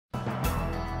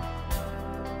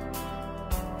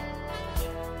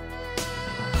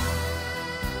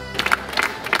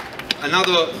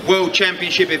another World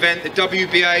Championship event, the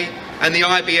WBA and the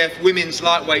IBF Women's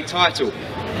Lightweight title.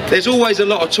 There's always a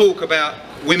lot of talk about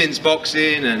women's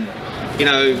boxing and, you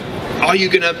know, are you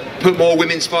going to put more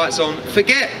women's fights on?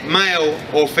 Forget male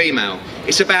or female.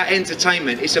 It's about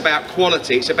entertainment, it's about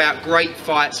quality, it's about great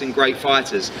fights and great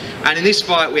fighters. And in this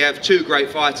fight we have two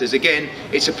great fighters. Again,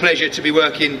 it's a pleasure to be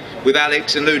working with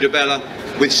Alex and Lou DiBella,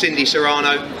 with Cindy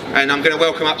Serrano. And I'm going to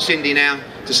welcome up Cindy now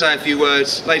to say a few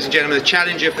words. Ladies and gentlemen, the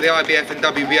challenger for the IBF and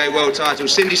WBA world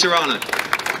titles, Cindy Serrano.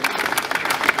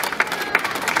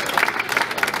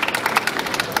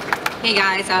 Hey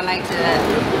guys, I'd like to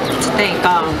thank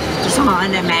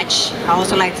Dazn and Match. I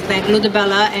also like to thank Lou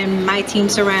DiBella and my team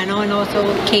Serrano, and also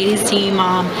Katie's team.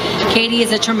 Katie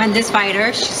is a tremendous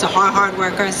fighter. She's a hard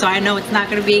worker, so I know it's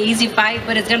not going to be an easy fight,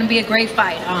 but it's going to be a great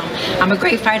fight. I'm a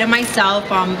great fighter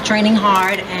myself. I'm training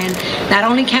hard, and not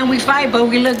only can we fight, but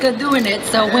we look good doing it.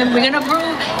 So we're going to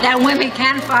prove that women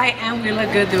can fight and we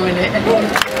look good doing it.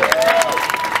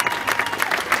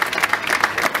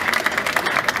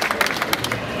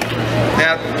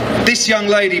 Now, this young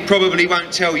lady probably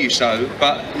won't tell you so,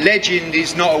 but legend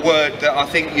is not a word that I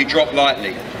think you drop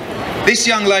lightly. This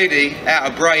young lady out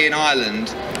of Bray in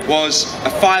Ireland was a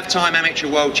 5-time amateur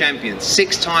world champion,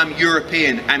 6-time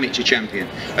European amateur champion,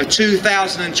 a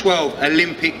 2012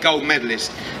 Olympic gold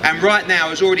medalist, and right now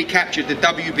has already captured the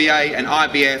WBA and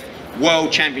IBF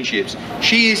World Championships.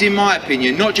 She is, in my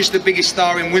opinion, not just the biggest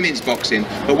star in women's boxing,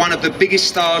 but one of the biggest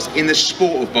stars in the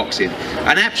sport of boxing.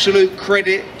 An absolute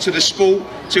credit to the sport,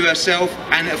 to herself,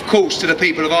 and of course to the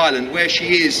people of Ireland, where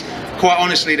she is, quite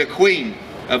honestly, the Queen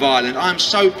of Ireland. I'm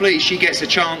so pleased she gets a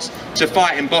chance to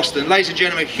fight in Boston. Ladies and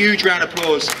gentlemen, a huge round of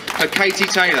applause for Katie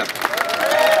Taylor.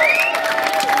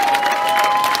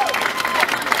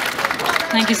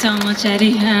 Thank you so much,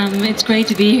 Eddie. It's great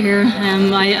to be here.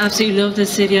 I absolutely love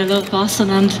this city. I love Boston,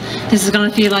 and this is going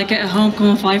to feel like a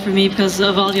homecoming fight for me because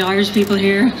of all the Irish people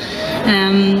here.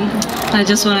 I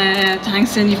just want to thank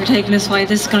Cindy for taking this fight.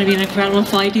 This is going to be an incredible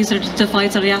fight. These are the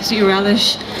fights that I absolutely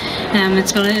relish.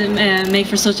 It's going to make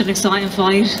for such an exciting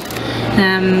fight.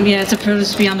 Yeah, it's a privilege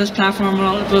to be on this platform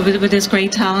with this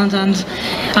great talent, and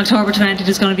October 20th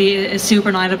is going to be a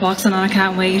super night of boxing, and I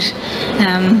can't wait.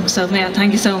 So yeah,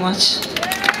 thank you so much.